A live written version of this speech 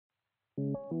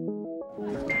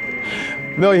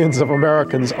Millions of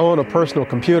Americans own a personal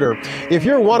computer. If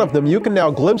you're one of them, you can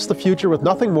now glimpse the future with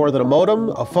nothing more than a modem,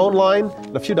 a phone line,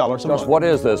 and a few dollars a month. What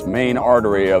is this main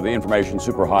artery of the information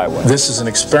superhighway? This is an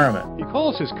experiment. He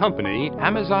calls his company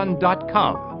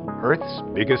Amazon.com, Earth's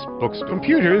biggest bookstore.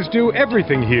 Computers do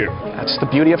everything here. That's the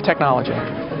beauty of technology.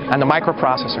 And the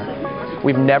microprocessor.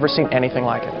 We've never seen anything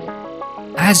like it.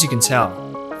 As you can tell,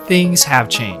 things have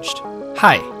changed.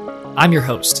 Hi, I'm your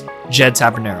host, Jed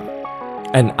Tabernero.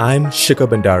 And I'm Shikhar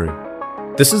Bhandari.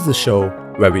 This is the show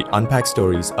where we unpack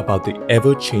stories about the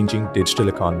ever-changing digital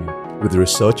economy with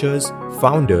researchers,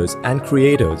 founders, and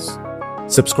creators.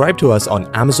 Subscribe to us on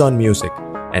Amazon Music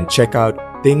and check out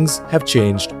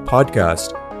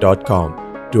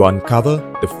thingshavechangedpodcast.com to uncover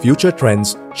the future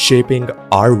trends shaping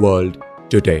our world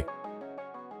today.